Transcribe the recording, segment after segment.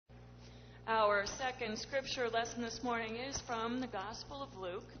Our second scripture lesson this morning is from the Gospel of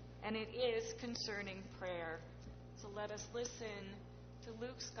Luke, and it is concerning prayer. So let us listen to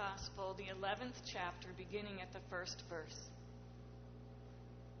Luke's Gospel, the 11th chapter, beginning at the first verse.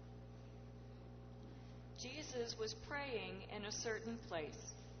 Jesus was praying in a certain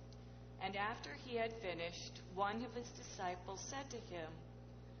place, and after he had finished, one of his disciples said to him,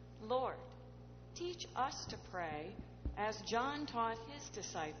 "Lord, teach us to pray, as John taught his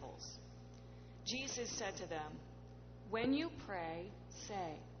disciples." Jesus said to them, "When you pray,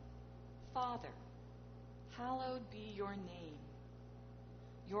 say, 'Father, hallowed be your name.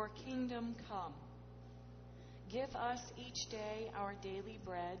 Your kingdom come. Give us each day our daily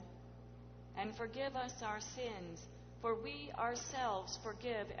bread, and forgive us our sins, for we ourselves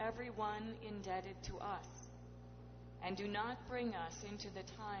forgive everyone indebted to us. And do not bring us into the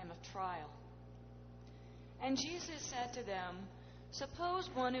time of trial.' And Jesus said to them, 'Suppose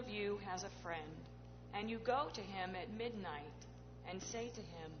one of you has a friend, and you go to him at midnight and say to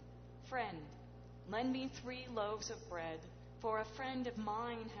him, "Friend, lend me 3 loaves of bread, for a friend of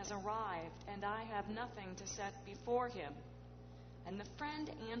mine has arrived, and I have nothing to set before him." And the friend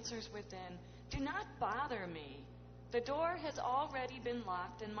answers within, "Do not bother me. The door has already been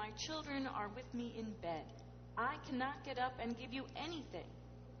locked, and my children are with me in bed. I cannot get up and give you anything."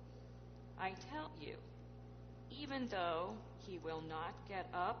 I tell you, even though he will not get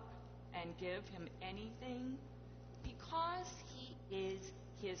up and give him anything, because he is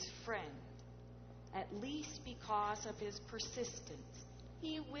his friend, at least because of his persistence,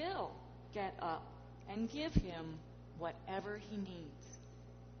 he will get up and give him whatever he needs.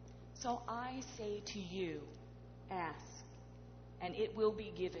 So I say to you, ask, and it will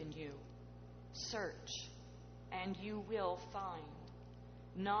be given you. Search, and you will find.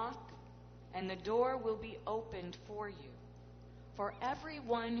 Knock, and the door will be opened for you. For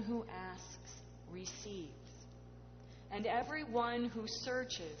everyone who asks receives, and everyone who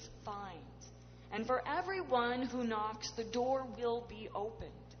searches finds, and for everyone who knocks the door will be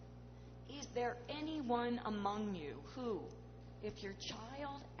opened. Is there anyone among you who, if your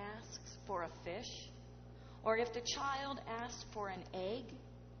child asks for a fish, or if the child asks for an egg,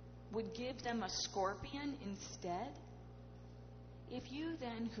 would give them a scorpion instead? If you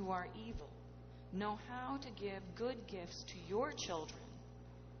then, who are evil, know how to give good gifts to your children,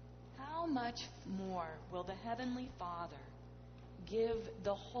 how much more will the Heavenly Father give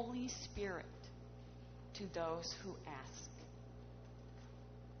the Holy Spirit to those who ask?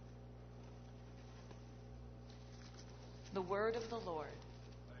 The word of the Lord.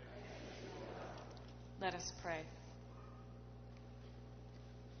 Let us pray.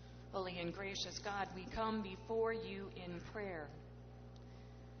 Holy and gracious God, we come before you in prayer.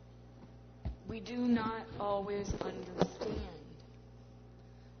 We do not always understand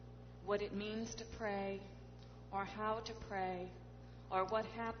what it means to pray, or how to pray, or what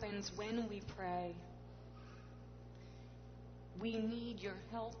happens when we pray. We need your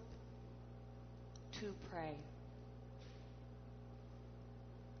help to pray.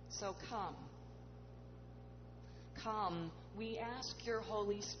 So come. Come, we ask your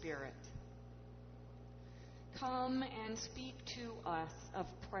Holy Spirit. Come and speak to us of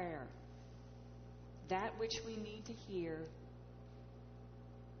prayer, that which we need to hear,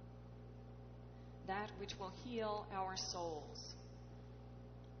 that which will heal our souls.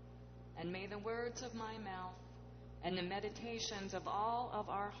 And may the words of my mouth and the meditations of all of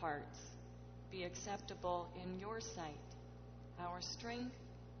our hearts be acceptable in your sight, our strength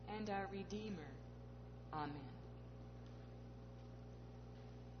and our Redeemer. Amen.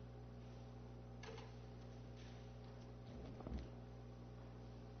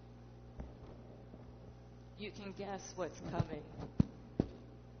 You can guess what's coming.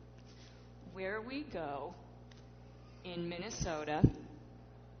 Where we go in Minnesota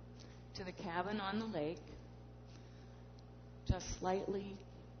to the cabin on the lake, just slightly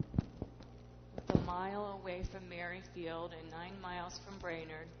a mile away from Merrifield and 9 miles from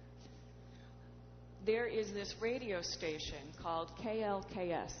Brainerd, there is this radio station called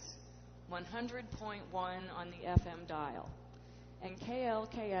KLKS, 100.1 on the FM dial. And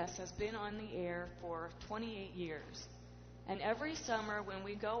KLKS has been on the air for 28 years. And every summer when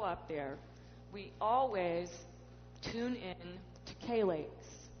we go up there, we always tune in to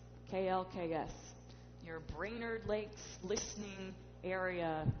K-Lakes, KLKS, your Brainerd Lakes listening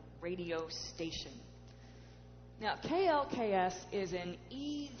area radio station. Now, KLKS is an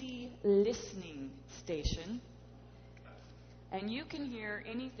easy listening station, and you can hear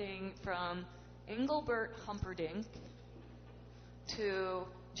anything from Engelbert Humperdinck to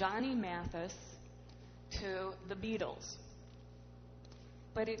Johnny Mathis to the Beatles.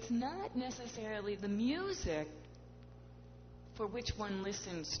 But it's not necessarily the music for which one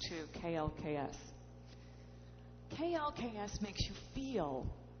listens to KLKS. KLKS makes you feel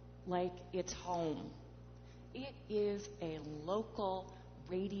like it's home. It is a local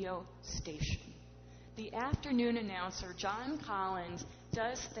radio station. The afternoon announcer, John Collins,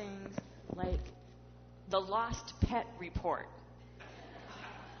 does things like the Lost Pet Report.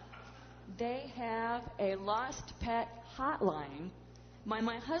 They have a lost pet hotline.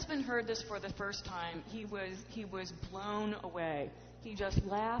 My husband heard this for the first time. He was blown away. He just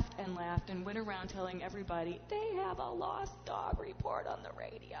laughed and went around telling everybody, they have a lost dog report on the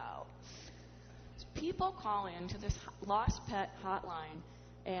radio. People call in to this lost pet hotline,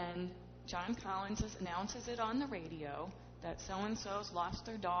 and John Collins announces it on the radio that so-and-so's lost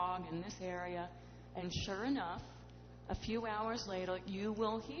their dog in this area. And sure enough, a few hours later, you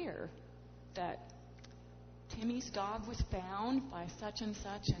will hear that Timmy's dog was found by such and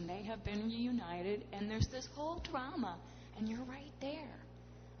such, and they have been reunited, and there's this whole drama, and you're right there.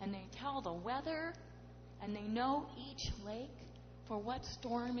 And they tell the weather, and they know each lake for what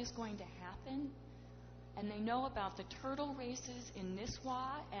storm is going to happen, and they know about the turtle races in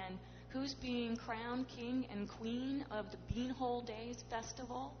Nisswa, and who's being crowned king and queen of the Beanhole Days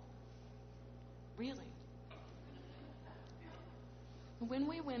Festival. Really. When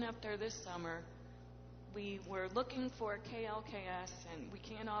we went up there this summer, we were looking for KLKS, and we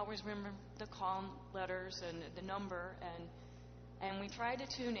can't always remember the call letters and the number, and we tried to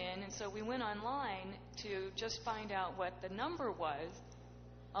tune in, and so we went online to just find out what the number was,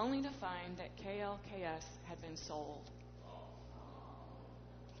 only to find that KLKS had been sold.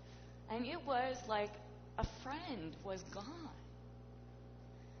 And it was like a friend was gone.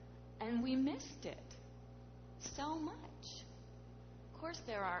 And we missed it so much. Of course,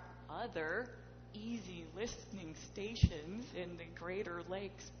 there are other easy listening stations in the Greater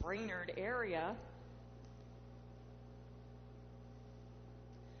Lakes Brainerd area.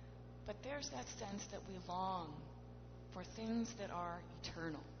 But there's that sense that we long for things that are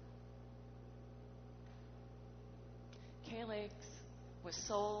eternal. K-Lakes was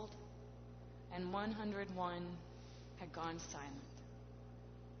sold, and 101 had gone silent.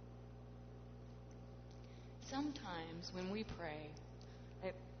 Sometimes when we pray,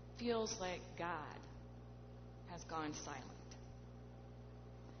 it feels like God has gone silent.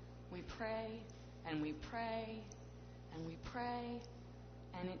 We pray, and we pray, and we pray,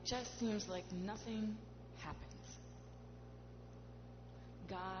 and it just seems like nothing happens.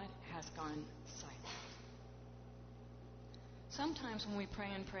 God has gone silent. Sometimes when we pray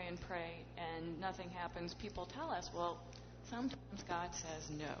and pray and pray and nothing happens, people tell us, well, sometimes God says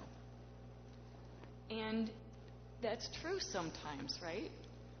no. And that's true sometimes, right?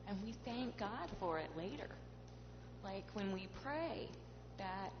 And we thank God for it later. Like when we pray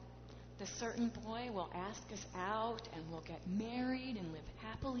that the certain boy will ask us out and we'll get married and live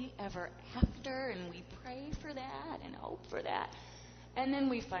happily ever after, and we pray for that and hope for that. And then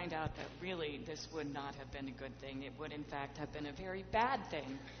we find out that really this would not have been a good thing. It would in fact have been a very bad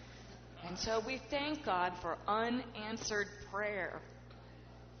thing. And so we thank God for unanswered prayer.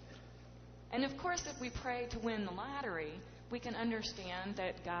 And of course, if we pray to win the lottery, we can understand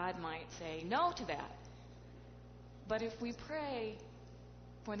that God might say no to that. But if we pray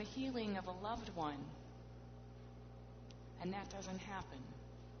for the healing of a loved one, and that doesn't happen,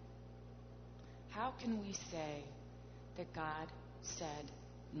 how can we say that God said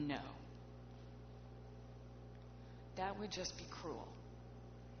no? That would just be cruel.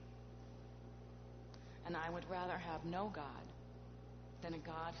 And I would rather have no God than a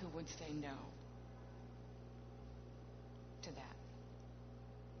God who would say no to that.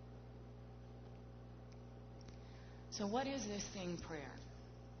 So what is this thing, prayer?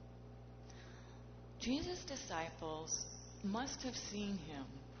 Jesus' disciples must have seen him.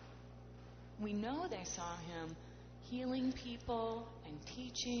 We know they saw him healing people and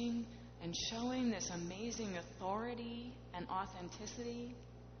teaching and showing this amazing authority and authenticity.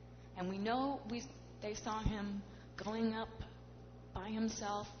 And we know they saw him going up by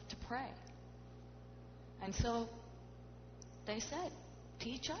himself to pray. And so they said,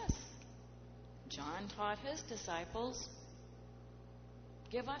 teach us. John taught his disciples,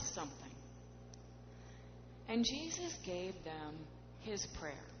 give us something. And Jesus gave them his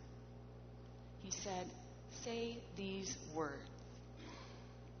prayer. He said, say these words.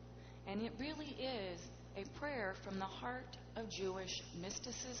 And it really is a prayer from the heart of Jewish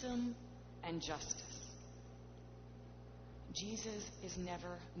mysticism and justice. Jesus is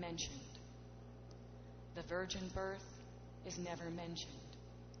never mentioned. The virgin birth is never mentioned.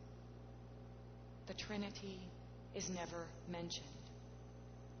 The Trinity is never mentioned.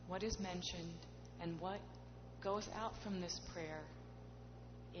 what is mentioned and what goes out from this prayer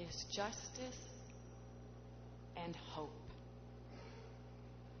is justice and hope.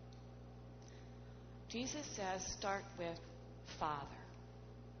 Jesus says, start with Father.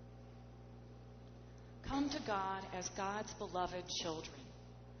 Come to God as God's beloved children.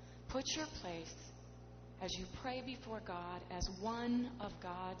 Put your place as you pray before God as one of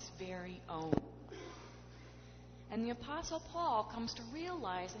God's very own. And the Apostle Paul comes to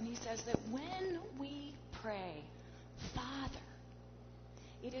realize, and he says that when we pray, Father,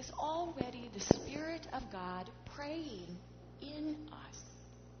 it is already the Spirit of God praying in us.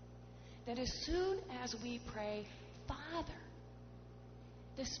 That as soon as we pray, Father,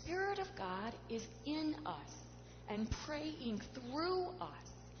 the Spirit of God is in us and praying through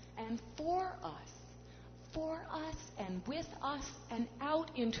us and for us and with us and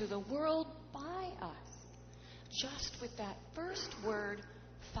out into the world by us. Just with that first word,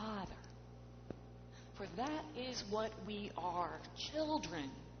 Father. For that is what we are,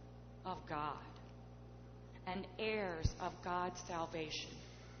 children of God and heirs of God's salvation.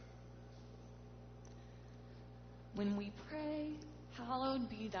 When we pray, hallowed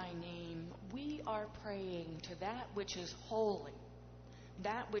be thy name, we are praying to that which is holy,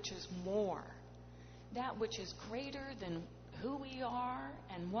 that which is more, that which is greater than who we are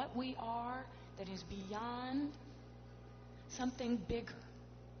and what we are, that is beyond, something bigger,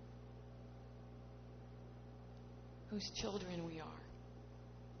 whose children we are.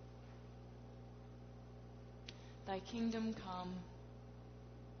 Thy kingdom come.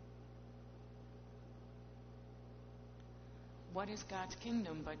 What is God's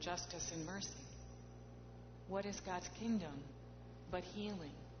kingdom but justice and mercy? What is God's kingdom but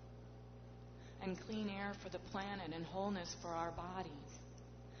healing and clean air for the planet and wholeness for our bodies?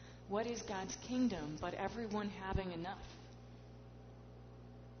 What is God's kingdom but everyone having enough?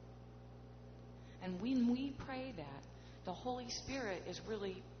 And when we pray that, the Holy Spirit is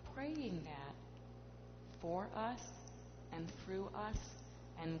really praying that for us and through us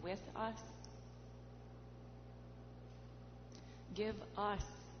and with us. Give us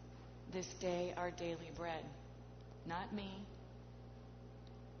this day our daily bread, not me.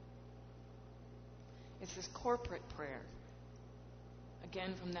 It's this corporate prayer,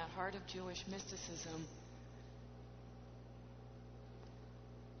 again from that heart of Jewish mysticism.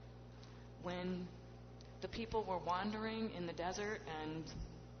 When the people were wandering in the desert and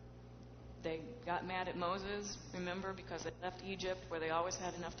they got mad at Moses, remember, because they left Egypt where they always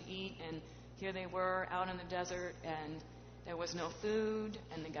had enough to eat, and here they were out in the desert and there was no food,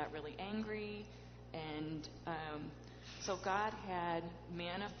 and they got really angry, and so God had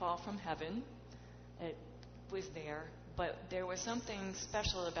manna fall from heaven. It was there, but there was something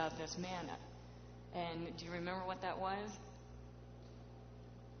special about this manna. And do you remember what that was?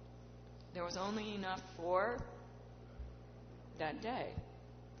 There was only enough for that day.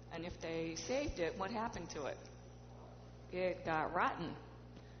 And if they saved it, what happened to it? It got rotten.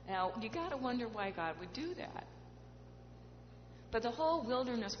 Now, you got to wonder why God would do that. But the whole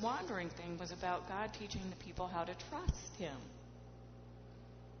wilderness wandering thing was about God teaching the people how to trust Him.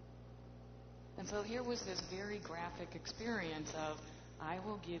 And so here was this very graphic experience of, I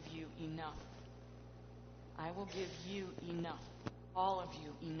will give you enough. I will give you enough. All of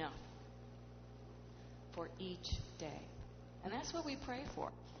you enough. For each day. And that's what we pray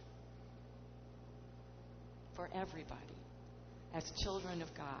for. For everybody. As children of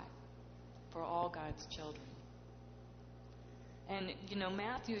God. For all God's children. And,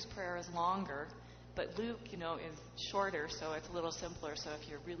 Matthew's prayer is longer, but Luke, is shorter, so it's a little simpler. So if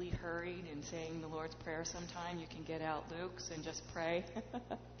you're really hurried in saying the Lord's Prayer sometime, you can get out Luke's and just pray.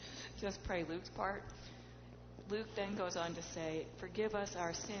 Just pray Luke's part. Luke then goes on to say, forgive us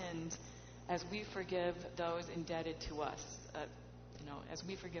our sins as we forgive those indebted to us. As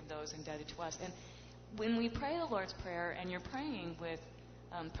we forgive those indebted to us. And when we pray the Lord's Prayer, and you're praying with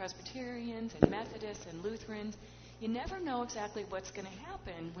Presbyterians and Methodists and Lutherans, you never know exactly what's going to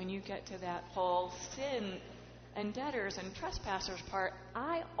happen when you get to that whole sin and debtors and trespassers part.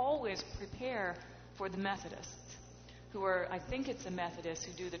 I always prepare for the Methodists, I think it's the Methodists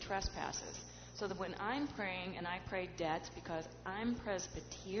who do the trespasses. So that when I'm praying, and I pray debts because I'm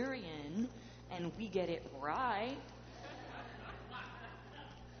Presbyterian and we get it right,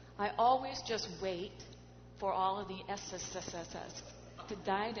 I always just wait for all of the SSSSS to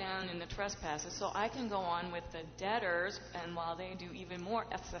die down in the trespasses so I can go on with the debtors, and while they do even more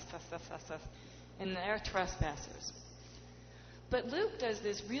SSSSS in their trespasses. But Luke does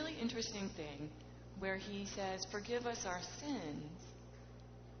this really interesting thing where he says, forgive us our sins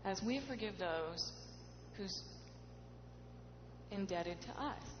as we forgive those who's indebted to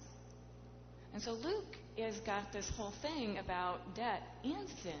us. And so Luke has got this whole thing about debt and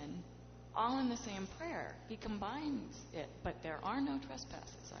sin all in the same prayer. He combines it, but there are no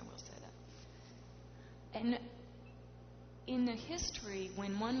trespasses, I will say that. And in the history,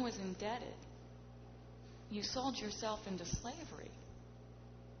 when one was indebted, you sold yourself into slavery.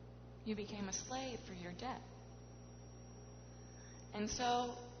 You became a slave for your debt. And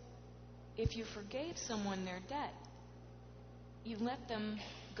so, if you forgave someone their debt, you let them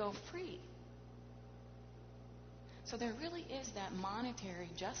go free. So there really is that monetary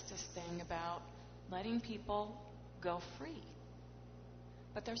justice thing about letting people go free.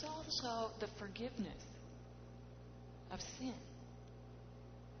 But there's also the forgiveness of sin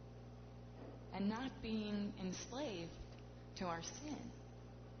and not being enslaved to our sin.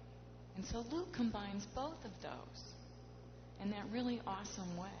 And so Luke combines both of those in that really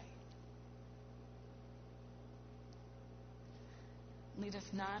awesome way. Lead us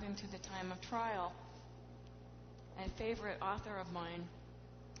not into the time of trial. A favorite author of mine,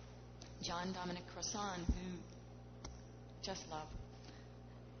 John Dominic Crossan, who just love,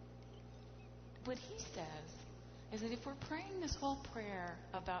 what he says is that if we're praying this whole prayer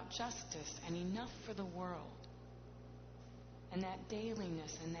about justice and enough for the world, and that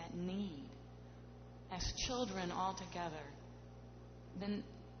dailiness and that need as children all together, then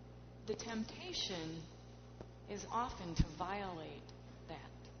the temptation is often to violate that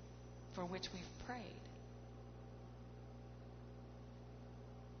for which we've prayed.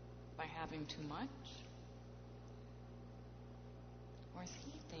 By having too much, or as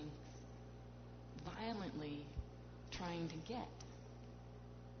he thinks, violently trying to get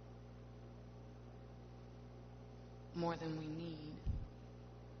more than we need.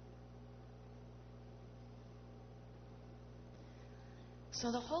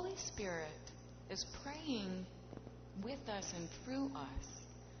 So the Holy Spirit is praying with us and through us,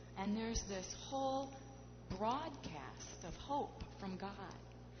 and there's this whole broadcast of hope from God.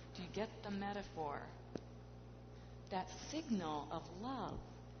 Do you get the metaphor? That signal of love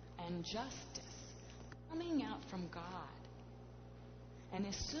and justice coming out from God. And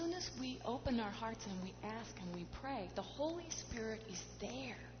as soon as we open our hearts and we ask and we pray, the Holy Spirit is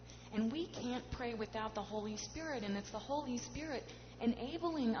there. And we can't pray without the Holy Spirit. And it's the Holy Spirit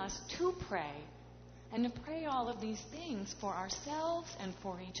enabling us to pray and to pray all of these things for ourselves and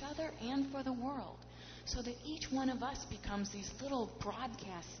for each other and for the world. So that each one of us becomes these little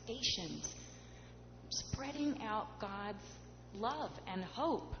broadcast stations spreading out God's love and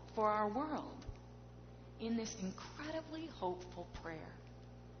hope for our world in this incredibly hopeful prayer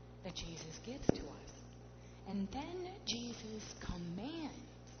that Jesus gives to us. And then Jesus commands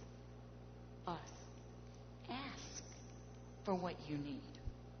us, ask for what you need,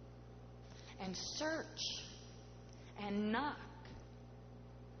 and search and knock.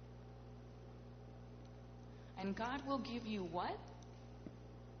 And God will give you what?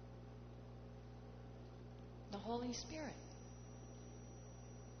 The Holy Spirit.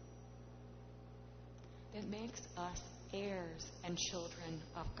 That makes us heirs and children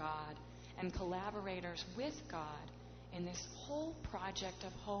of God and collaborators with God in this whole project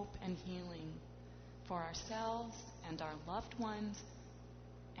of hope and healing for ourselves and our loved ones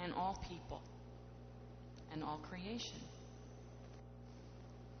and all people and all creation.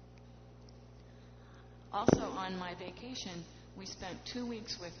 Also, on my vacation, we spent 2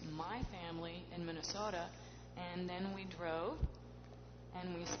 weeks with my family in Minnesota, and then we drove,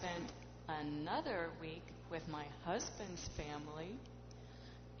 and we spent another week with my husband's family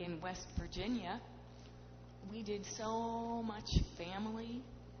in West Virginia. We did so much family.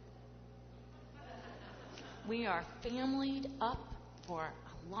 We are familyed up for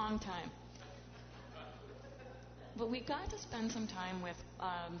a long time. But we got to spend some time with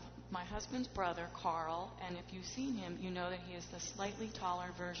my husband's brother, Carl, and if you've seen him, you know that he is the slightly taller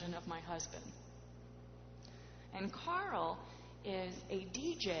version of my husband. And Carl is a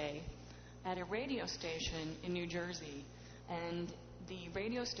DJ at a radio station in New Jersey, and the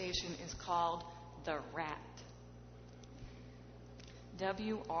radio station is called The Rat.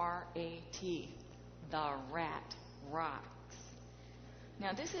 W-R-A-T. The Rat rocks.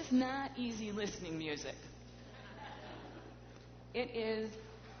 Now, this is not easy listening music. It is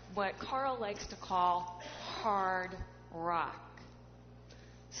what Carl likes to call hard rock.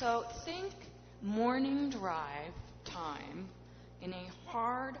 So think morning drive time in a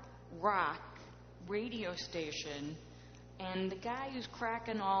hard rock radio station, and the guy who's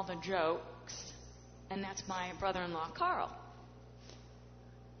cracking all the jokes, and that's my brother-in-law, Carl.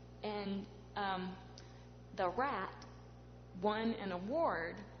 And The Rat won an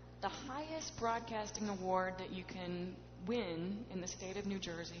award, the highest broadcasting award that you can win in the state of New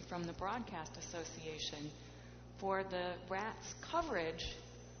Jersey from the Broadcast Association for the RAT's coverage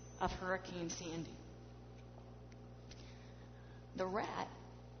of Hurricane Sandy. The RAT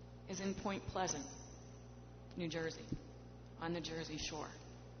is in Point Pleasant, New Jersey, on the Jersey Shore.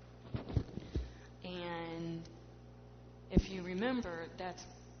 And if you remember, that's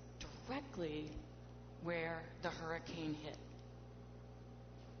directly where the hurricane hit.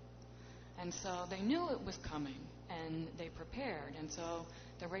 And so they knew it was coming, and they prepared. And so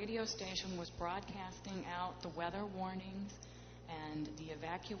the radio station was broadcasting out the weather warnings and the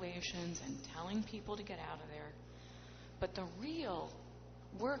evacuations and telling people to get out of there. But the real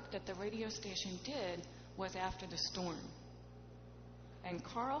work that the radio station did was after the storm. And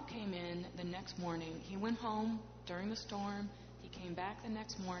Carl came in the next morning. He went home during the storm. He came back the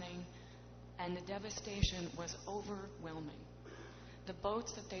next morning, and the devastation was overwhelming. The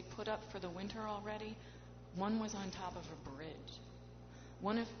boats that they'd put up for the winter already, one was on top of a bridge.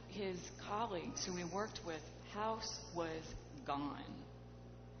 One of his colleagues who he worked with, house was gone.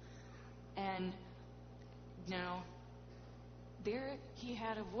 And now, there he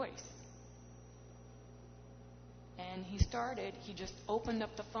had a voice. And he just opened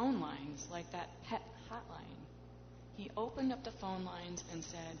up the phone lines like that pet hotline. He opened up the phone lines and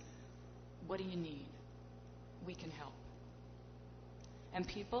said, "What do you need? We can help." And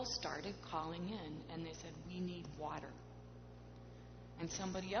people started calling in, and they said, "We need water." And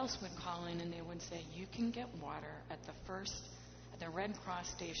somebody else would call in, and they would say, "You can get water at the Red Cross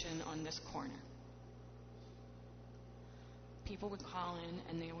station on this corner." People would call in,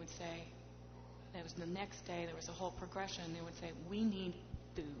 and they would say, that was the next day, there was a whole progression. They would say, "We need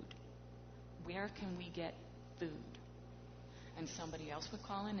food. Where can we get food?" And somebody else would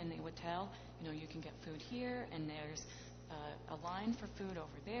call in, and they would tell, "You can get food here, and there's a line for food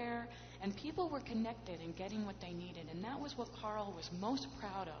over there." And people were connected and getting what they needed. And that was what Carl was most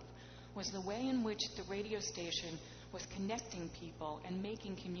proud of, was the way in which the radio station was connecting people and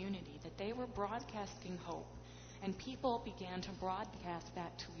making community, that they were broadcasting hope. And people began to broadcast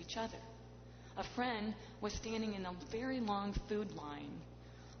that to each other. A friend was standing in a very long food line,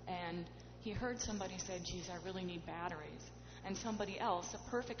 and he heard somebody say, "Geez, I really need batteries." And somebody else, a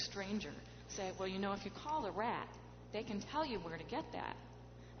perfect stranger, said, "Well, if you call the RAT, they can tell you where to get that."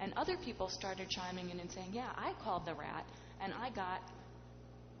 And other people started chiming in and saying, "Yeah, I called the RAT, and I got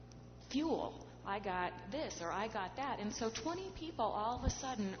fuel. I got this, or I got that." And so 20 people all of a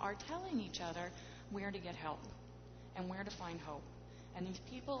sudden are telling each other where to get help and where to find hope. And these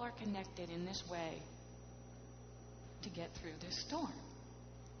people are connected in this way to get through this storm.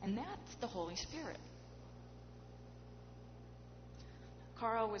 And that's the Holy Spirit.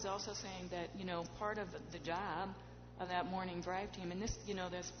 Carl was also saying that, part of the job of that morning drive team, and this,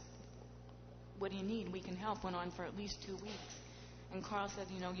 "What do you need? We can help," went on for at least 2 weeks. And Carl said,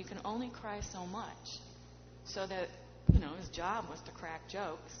 "You can only cry so much." So that, his job was to crack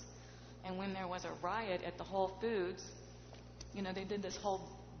jokes. And when there was a riot at the Whole Foods, they did this whole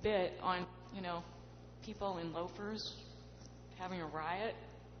bit on, people in loafers having a riot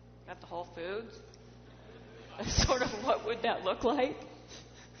at the Whole Foods. Sort of what would that look like?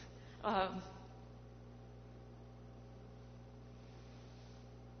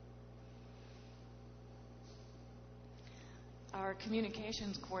 Our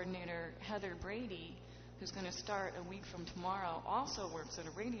communications coordinator, Heather Brady, who's going to start a week from tomorrow, also works at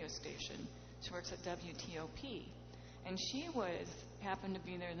a radio station. She works at WTOP. And she happened to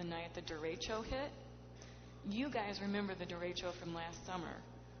be there the night the derecho hit. You guys remember the derecho from last summer.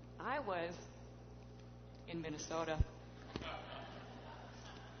 I was in Minnesota.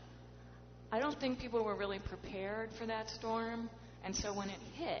 I don't think people were really prepared for that storm. And so when it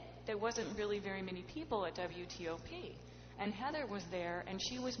hit, there wasn't really very many people at WTOP. And Heather was there, and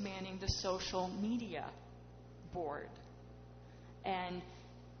she was manning the social media board. And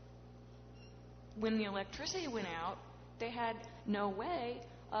when the electricity went out, they had no way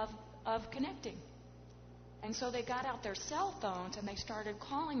of connecting. And so they got out their cell phones and they started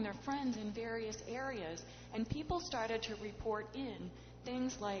calling their friends in various areas. And people started to report in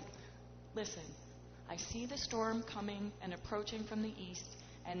things like, "Listen, I see the storm coming and approaching from the east,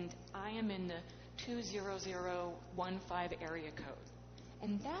 and I am in the 20015 area code."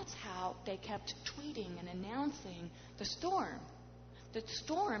 And that's how they kept tweeting and announcing the storm.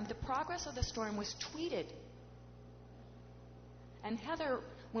 The progress of the storm was tweeted. And Heather,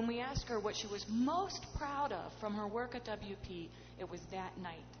 when we asked her what she was most proud of from her work at WP, it was that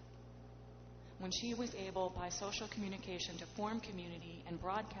night, when she was able, by social communication, to form community and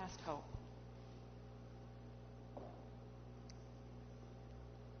broadcast hope.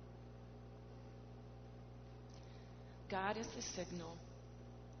 God is the signal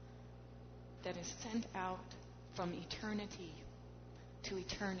that is sent out from eternity to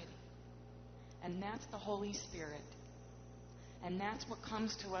eternity. And that's the Holy Spirit. And that's what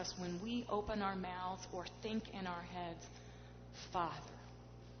comes to us when we open our mouths or think in our heads, Father.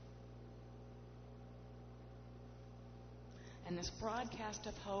 And this broadcast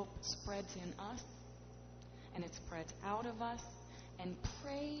of hope spreads in us, and it spreads out of us, and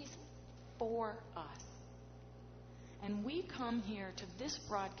prays for us. And we come here to this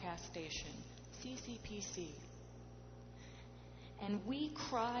broadcast station, CCPC, and we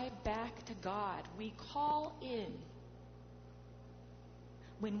cry back to God. We call in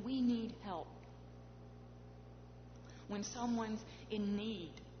when we need help. When someone's in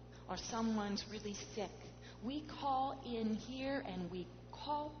need or someone's really sick, we call in here and we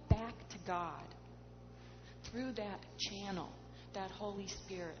call back to God through that channel, that Holy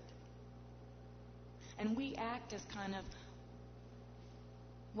Spirit. And we act as kind of,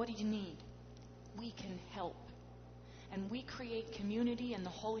 what do you need? We can help. And we create community, and the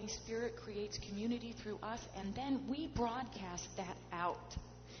Holy Spirit creates community through us, and then we broadcast that out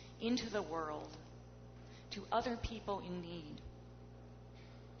into the world to other people in need.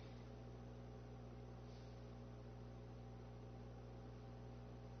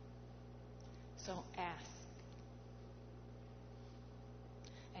 So ask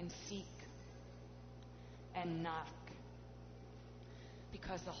and seek and knock,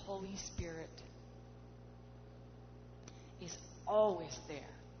 because the Holy Spirit is always there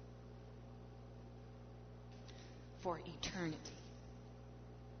for eternity.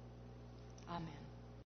 Amen.